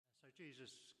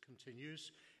Jesus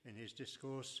continues in his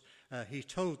discourse. He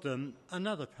told them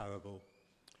another parable.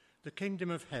 The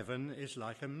kingdom of heaven is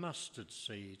like a mustard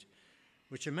seed,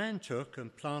 which a man took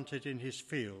and planted in his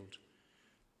field.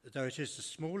 Though it is the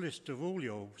smallest of all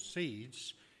your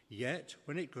seeds, yet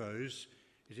when it grows,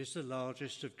 it is the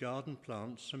largest of garden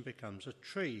plants and becomes a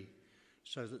tree,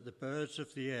 so that the birds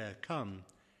of the air come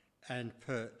and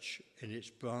perch in its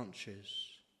branches.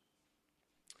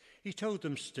 He told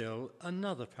them still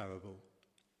another parable.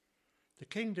 The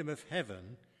kingdom of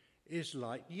heaven is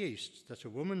like yeast that a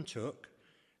woman took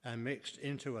and mixed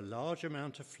into a large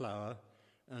amount of flour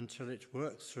until it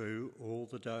worked through all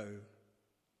the dough.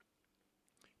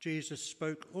 Jesus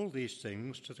spoke all these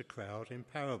things to the crowd in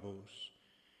parables.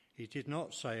 He did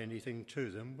not say anything to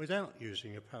them without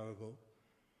using a parable.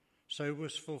 So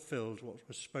was fulfilled what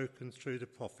was spoken through the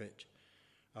prophet.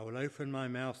 I will open my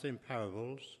mouth in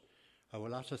parables. I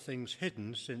will utter things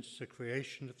hidden since the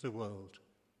creation of the world.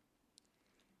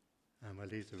 And we'll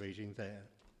leave the reading there.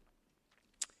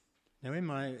 Now, in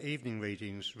my evening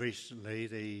readings recently,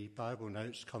 the Bible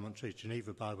Notes commentary,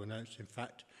 Geneva Bible Notes, in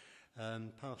fact,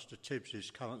 Pastor Tibbs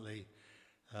is currently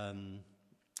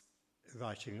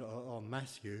writing on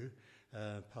Matthew,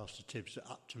 Pastor Tibbs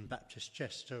at Upton Baptist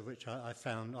Chester, which I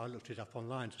found, I looked it up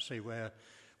online to see where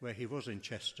he was in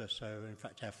Chester. So, in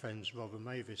fact, our friends Rob and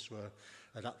Mavis were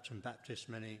at Upton Baptist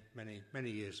many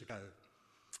years ago.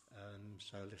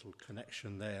 So a little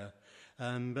connection there.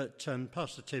 But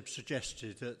Pastor Tibbs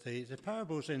suggested that the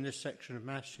parables in this section of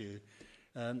Matthew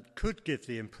could give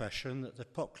the impression that the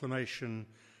proclamation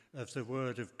of the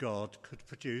word of God could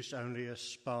produce only a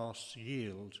sparse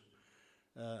yield.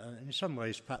 In some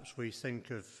ways, perhaps we think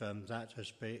of that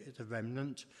as the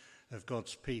remnant of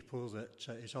God's people that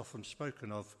is often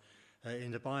spoken of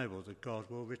in the Bible, that God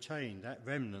will retain that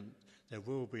remnant. There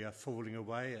will be a falling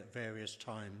away at various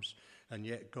times, and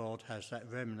yet God has that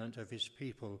remnant of his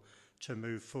people to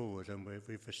move forward, and we're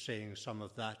seeing some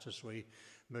of that as we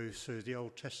move through the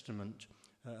Old Testament,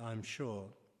 I'm sure.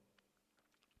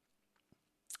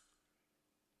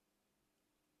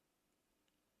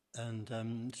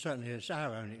 And certainly it's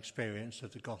our own experience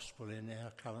of the gospel in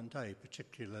our current day,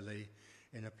 particularly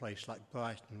in a place like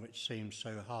Brighton, which seems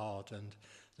so hard and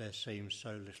there seems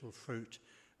so little fruit,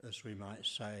 as we might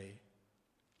say.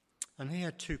 And he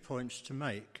had 2 points to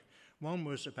make. One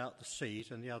was about the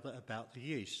seed and the other about the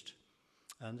yeast.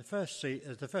 And the seed,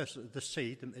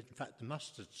 in fact the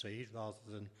mustard seed rather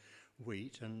than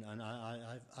wheat, and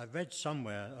I read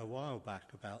somewhere a while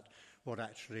back about what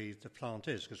actually the plant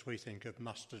is, because we think of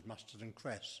mustard and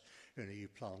cress. You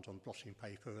plant on blotting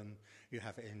paper and you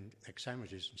have it in egg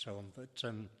sandwiches and so on. But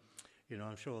I'm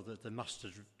sure that the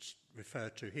mustard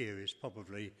referred to here is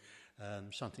probably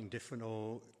something different,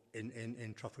 or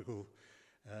in tropical,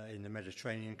 in the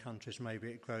Mediterranean countries, maybe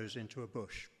it grows into a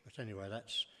bush. But anyway,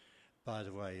 that's by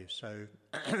the way. So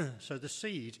the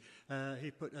seed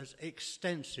he put as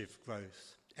extensive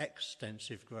growth.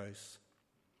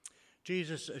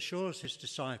 Jesus assures his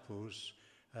disciples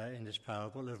in this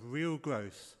parable of real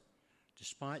growth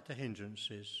despite the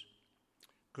hindrances.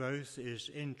 Growth is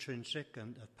intrinsic,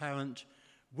 and apparent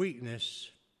weakness.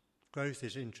 Growth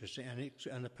is intrinsic,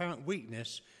 and apparent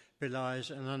weakness belies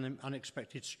an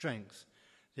unexpected strength.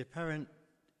 The apparent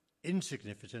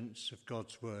insignificance of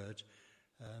God's word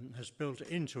has built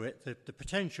into it the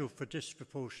potential for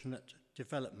disproportionate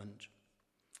development.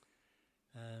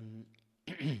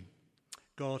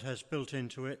 God has built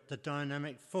into it the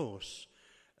dynamic force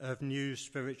of new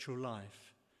spiritual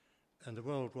life, and the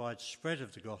worldwide spread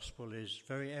of the gospel is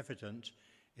very evident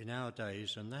in our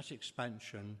days, and that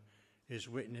expansion is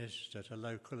witnessed at a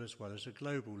local as well as a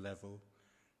global level.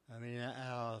 I mean,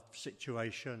 our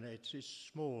situation, it's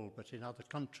small, but in other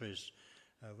countries,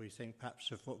 we think perhaps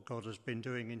of what God has been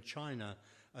doing in China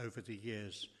over the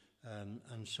years,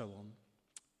 and so on.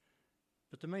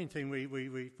 But the main thing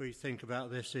we think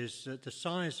about this is that the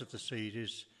size of the seed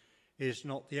is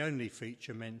not the only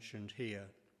feature mentioned here.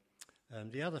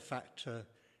 The other factor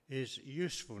is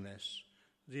usefulness.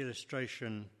 The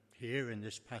illustration here in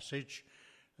this passage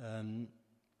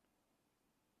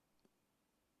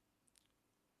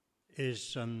is...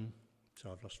 so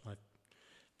I've lost my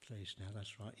place now,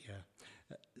 that's right, yeah.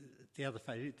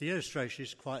 The illustration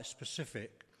is quite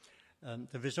specific.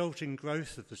 The resulting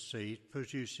growth of the seed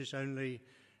produces only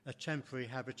a temporary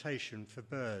habitation for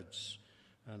birds.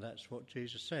 And that's what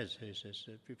Jesus says. He says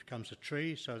it becomes a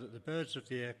tree so that the birds of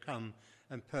the air come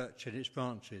and perch in its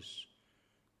branches.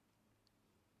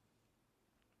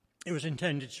 It was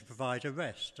intended to provide a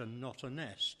rest and not a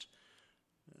nest.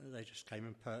 They just came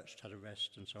and perched, had a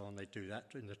rest and so on. They do that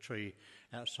in the tree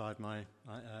outside at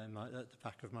the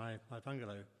back of my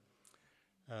bungalow.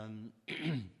 um,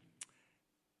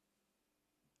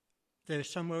 there is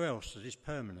somewhere else that is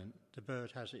permanent. The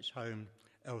bird has its home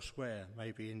elsewhere,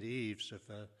 maybe in the eaves of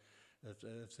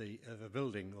a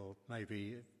building, or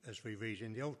maybe, as we read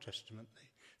in the Old Testament, they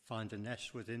find a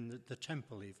nest within the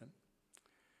temple even.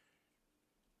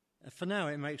 For now,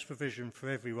 it makes provision for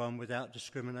everyone without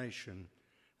discrimination,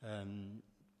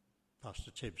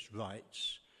 Pastor Tibbs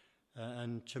writes.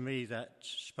 And to me, that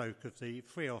spoke of the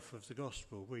free offer of the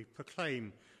gospel. We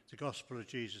proclaim the gospel of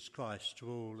Jesus Christ to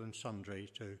all and sundry,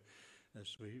 to,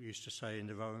 as we used to say in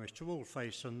the Romish, to all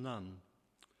face and none.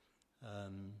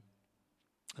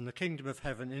 And the kingdom of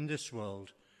heaven in this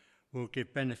world will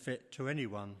give benefit to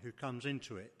anyone who comes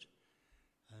into it.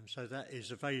 So that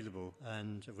is available,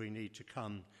 and we need to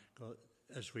come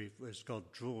as God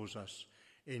draws us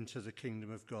into the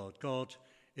kingdom of God. God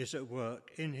is at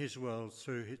work in his world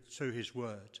through his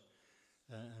word.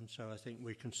 And so I think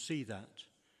we can see that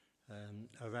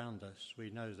around us. We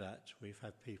know that. We've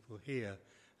had people here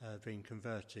being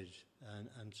converted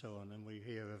and so on, and we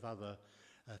hear of other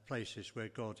places where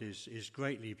God is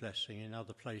greatly blessing, in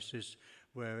other places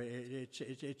where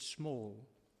it's small.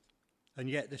 And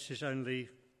yet this is only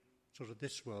sort of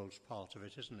this world's part of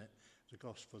it, isn't it? The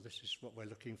gospel, this is what we're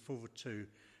looking forward to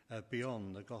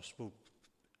beyond. The gospel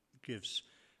gives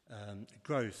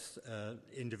growth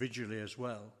individually as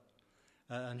well.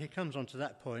 And he comes on to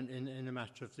that point in the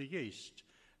matter of the yeast.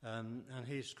 And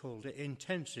he's called it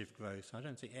intensive growth. I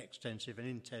don't think extensive and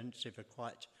intensive are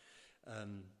quite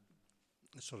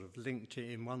sort of linked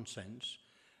in one sense.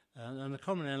 And the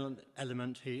common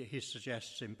element he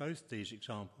suggests in both these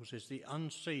examples is the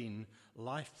unseen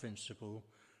life principle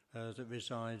that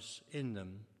resides in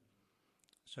them.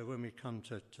 So when we come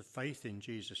to faith in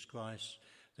Jesus Christ,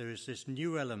 there is this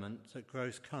new element that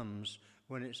growth comes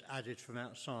when it's added from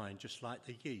outside, just like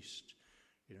the yeast.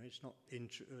 You know, it's not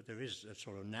there is a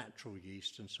sort of natural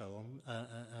yeast and so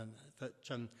on, but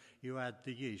you add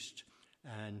the yeast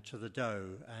and to the dough,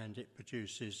 and it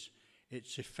produces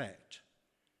its effect.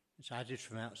 It's added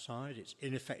from outside. It's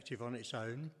ineffective on its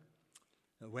own.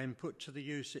 When put to the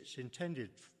use it's intended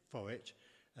for it,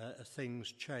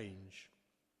 things change.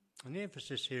 And the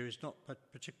emphasis here is not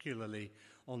particularly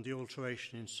on the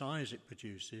alteration in size it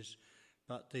produces,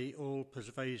 but the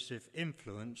all-pervasive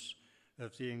influence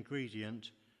of the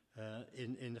ingredient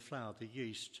in the flour, the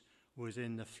yeast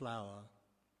within the flour.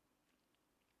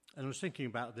 And I was thinking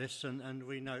about this, and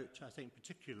we note, I think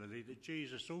particularly, that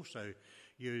Jesus also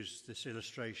used this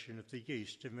illustration of the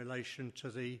yeast in relation to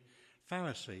the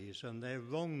Pharisees and their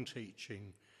wrong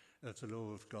teaching of the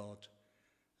law of God,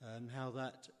 and how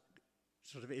that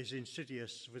sort of is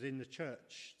insidious within the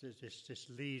church, this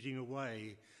leading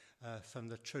away from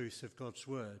the truth of God's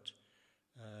word.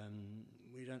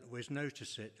 We don't always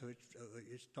notice it.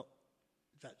 It's not.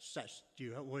 That's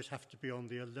you always have to be on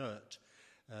the alert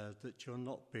that you're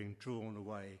not being drawn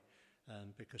away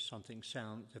because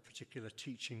the particular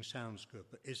teaching sounds good,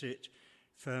 but is it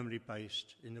firmly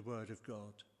based in the word of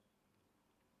God?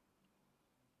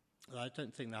 I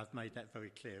don't think I've made that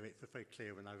very clear. It was very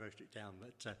clear when I wrote it down,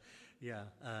 but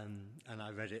and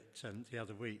I read it the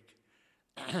other week.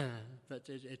 But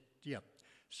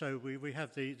so we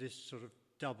have this sort of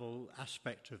double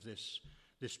aspect of this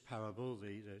parable,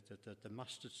 the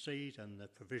mustard seed and the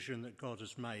provision that God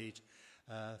has made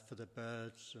for the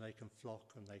birds, so they can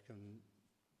flock and they can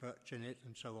perch in it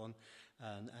and so on.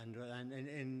 And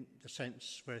in the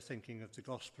sense we're thinking of the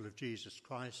gospel of Jesus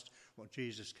Christ, what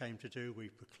Jesus came to do, we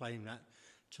proclaim that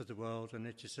to the world, and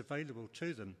it is available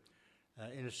to them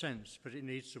in a sense, but it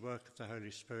needs the work of the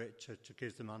Holy Spirit to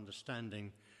give them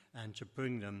understanding and to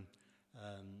bring them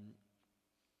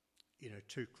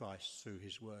to Christ through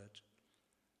his word.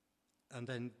 And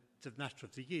then the matter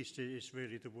of the yeast is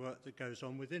really the work that goes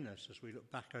on within us. As we look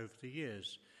back over the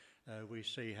years, we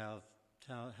see how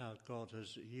God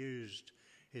has used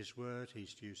his word.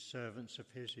 He's used servants of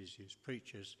his, he's used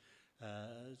preachers,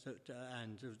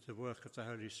 and the work of the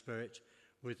Holy Spirit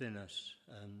within us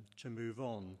to move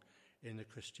on in the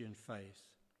Christian faith.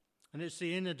 And it's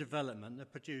the inner development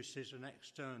that produces an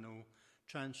external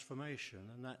transformation,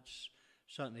 and that's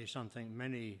certainly something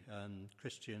many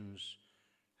Christians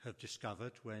have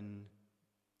discovered when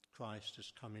Christ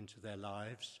has come into their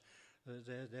lives.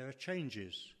 There are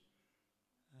changes.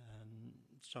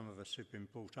 Some of us who've been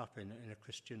brought up in a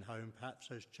Christian home, perhaps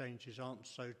those changes aren't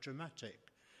so dramatic.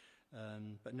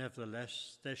 But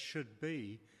nevertheless, there should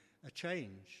be a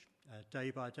change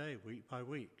day by day, week by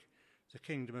week. The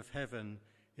kingdom of heaven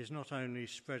is not only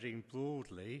spreading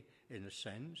broadly in a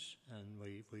sense, and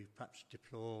we perhaps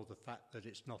deplore the fact that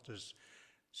it's not as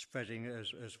spreading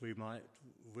as we might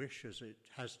wish, as it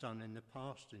has done in the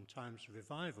past in times of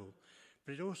revival,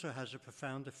 but it also has a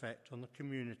profound effect on the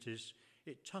communities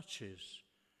it touches.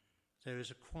 There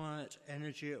is a quiet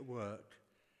energy at work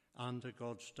under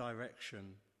God's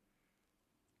direction.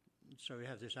 So we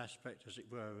have this aspect, as it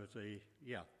were, of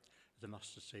the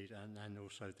mustard seed and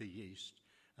also the yeast,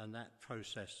 and that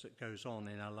process that goes on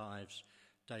in our lives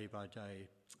day by day,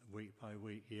 week by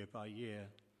week, year by year.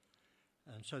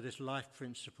 And so this life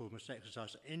principle must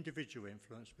exercise individual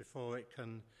influence before it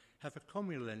can have a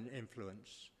communal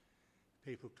influence.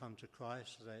 People come to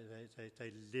Christ,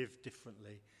 they live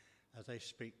differently, they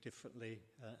speak differently,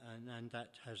 and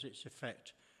that has its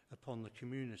effect upon the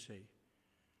community.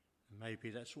 And maybe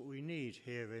that's what we need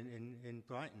here in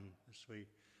Brighton as we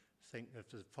think of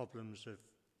the problems of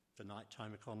the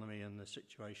nighttime economy and the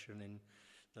situation in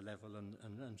the level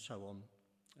and so on.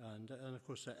 And of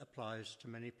course that applies to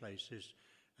many places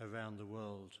around the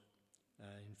world,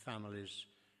 in families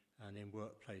and in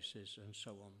workplaces and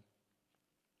so on.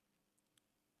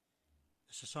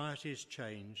 Society is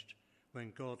changed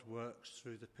when God works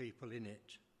through the people in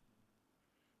it.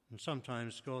 And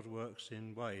sometimes God works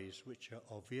in ways which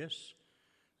are obvious,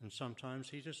 and sometimes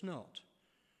he does not.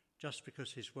 Just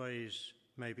because his ways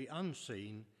may be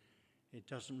unseen, it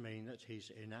doesn't mean that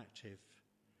he's inactive.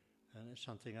 And it's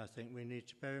something I think we need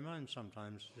to bear in mind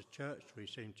sometimes. The church, we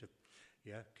seem to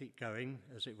keep going,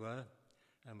 as it were,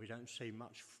 and we don't see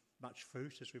much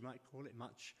fruit, as we might call it,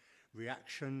 much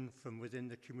reaction from within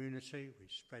the community. We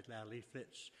spread our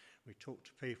leaflets, we talk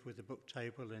to people with the book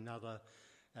table and other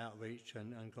outreach,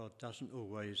 and God doesn't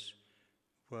always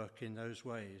work in those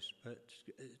ways. But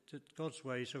God's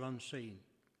ways are unseen.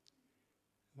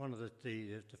 One of the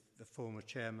former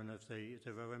chairman of the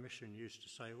Rowan Mission used to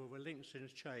say, well, we're links in a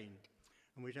chain,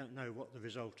 and we don't know what the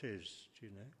result is, do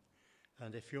you know?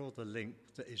 And if you're the link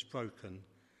that is broken,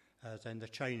 then the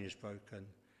chain is broken.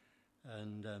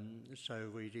 And so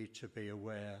we need to be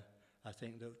aware, I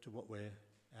think, that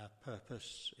our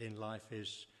purpose in life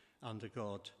is under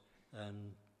God,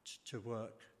 to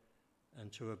work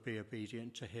and to be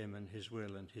obedient to him and his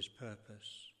will and his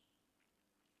purpose.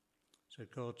 So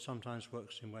God sometimes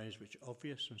works in ways which are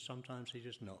obvious, and sometimes he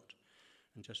does not.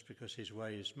 And just because his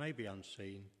ways may be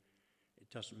unseen,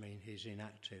 it doesn't mean he's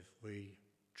inactive. We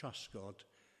trust God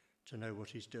to know what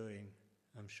he's doing.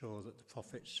 I'm sure that the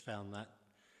prophets found that.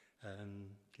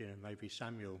 Maybe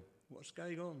Samuel, what's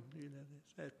going on?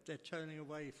 They're turning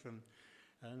away from,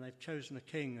 and they've chosen a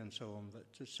king and so on.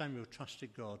 But Samuel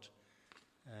trusted God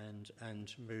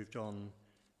and moved on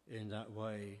in that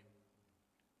way.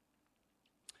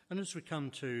 And as we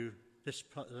come to this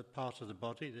part of the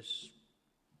body, this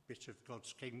bit of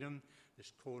God's kingdom,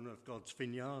 this corner of God's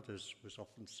vineyard, as was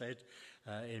often said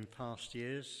in past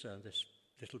years, this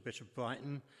little bit of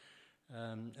Brighton,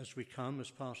 as we come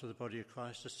as part of the body of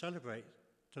Christ to celebrate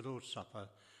the Lord's Supper,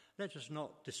 let us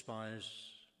not despise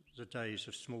the days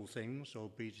of small things or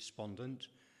be despondent.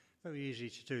 Very easy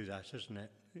to do that, isn't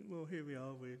it? Well, here we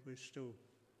are, we're still,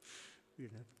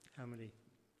 how many?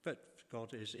 But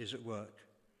God is at work.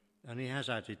 And he has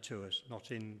added to us,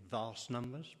 not in vast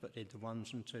numbers, but in the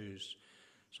ones and twos,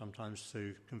 sometimes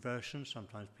through conversion,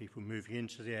 sometimes people moving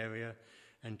into the area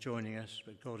and joining us,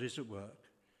 but God is at work.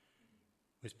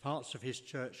 With parts of his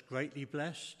church greatly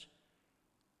blessed,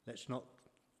 let's not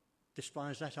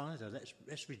despise that either.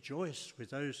 Let's rejoice with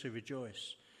those who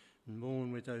rejoice and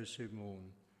mourn with those who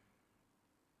mourn.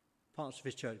 Parts of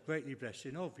his church greatly blessed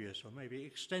in obvious or maybe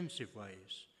extensive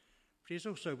ways, but he's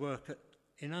also work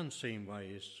in unseen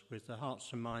ways with the hearts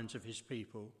and minds of his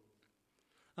people.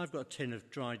 I've got a tin of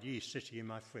dried yeast sitting in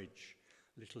my fridge,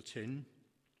 a little tin.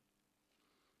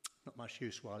 Not much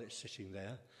use while it's sitting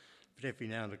there, but every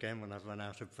now and again when I've run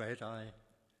out of bread, I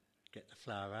get the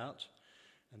flour out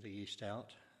and the yeast out,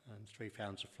 and 3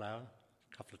 pounds of flour,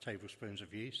 a couple of tablespoons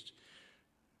of yeast,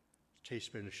 a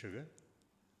teaspoon of sugar,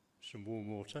 some warm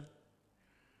water,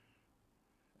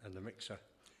 and the mixer,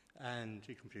 and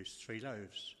you can produce 3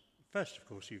 loaves. First, of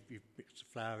course, you mix the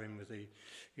flour in with the,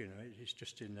 it's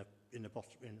just in the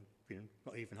bottom,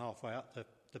 not even halfway up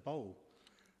the bowl.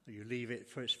 You leave it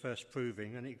for its first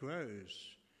proving, and it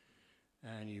grows.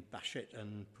 And you bash it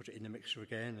and put it in the mixer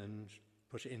again and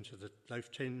put it into the loaf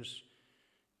tins,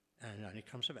 and it only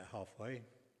comes about halfway.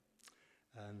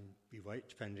 You wait,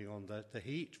 depending on the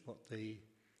heat, what the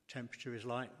temperature is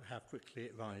like, how quickly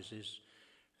it rises,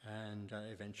 and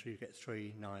eventually you get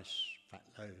 3 nice fat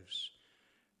loaves.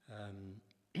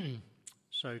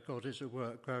 So God is at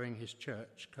work growing his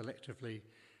church collectively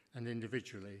and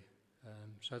individually.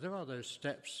 So there are those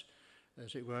steps,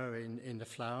 as it were, in the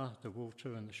flour, the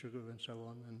water and the sugar and so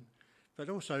on. But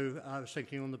also, I was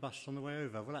thinking on the bus on the way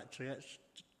over, well, actually,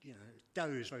 dough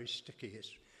is very sticky.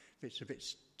 If it's a bit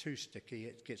too sticky,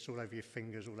 it gets all over your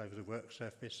fingers, all over the work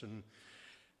surface, and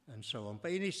so on.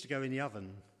 But it needs to go in the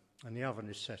oven, and the oven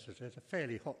is set at a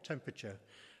fairly hot temperature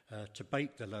to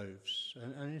bake the loaves.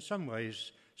 And in some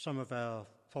ways, some of our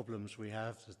problems we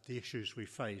have, the issues we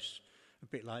face, a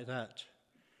bit like that.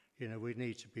 We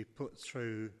need to be put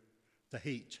through the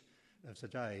heat of the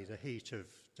day, the heat of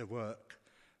the work,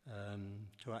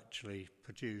 to actually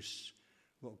produce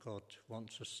what God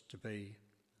wants us to be.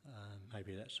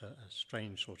 Maybe that's a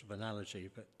strange sort of analogy,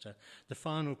 but the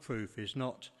final proof is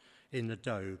not in the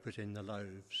dough, but in the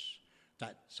loaves.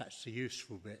 That's the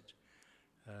useful bit.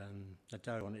 The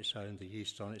dough on its own, the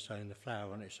yeast on its own, the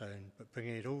flour on its own, but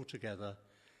bringing it all together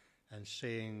and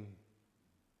seeing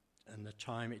and the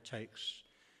time it takes,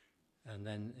 and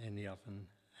then in the oven,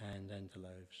 and then the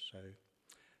loaves.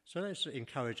 So let's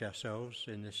encourage ourselves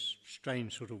in this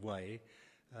strange sort of way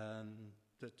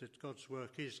that God's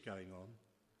work is going on.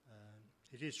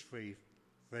 It is free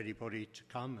for anybody to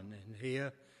come and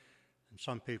hear, and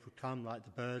some people come like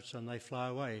the birds and they fly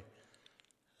away.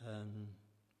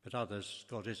 But others,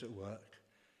 God is at work,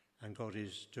 and God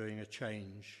is doing a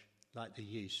change like the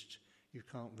yeast. You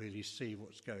can't really see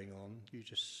what's going on. You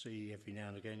just see every now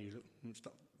and again, you look, it's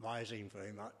not rising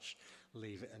very much,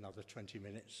 leave it another 20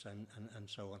 minutes and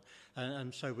so on.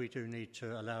 And so we do need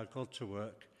to allow God to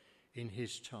work in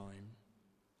his time.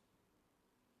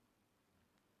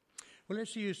 Well,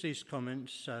 let's use these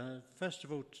comments, first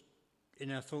of all,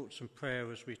 in our thoughts and prayer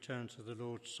as we turn to the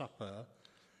Lord's Supper,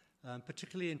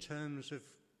 particularly in terms of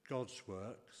God's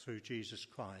work through Jesus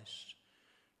Christ.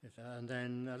 And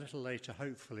then a little later,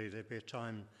 hopefully, there'll be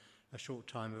a short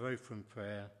time of open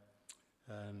prayer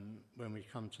when we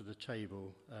come to the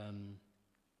table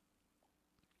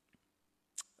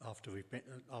after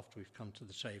we've come to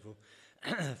the table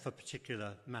for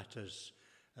particular matters,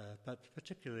 but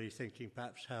particularly thinking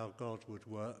perhaps how God would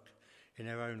work in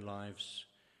our own lives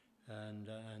and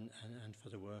for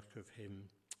the work of him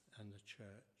and the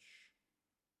church.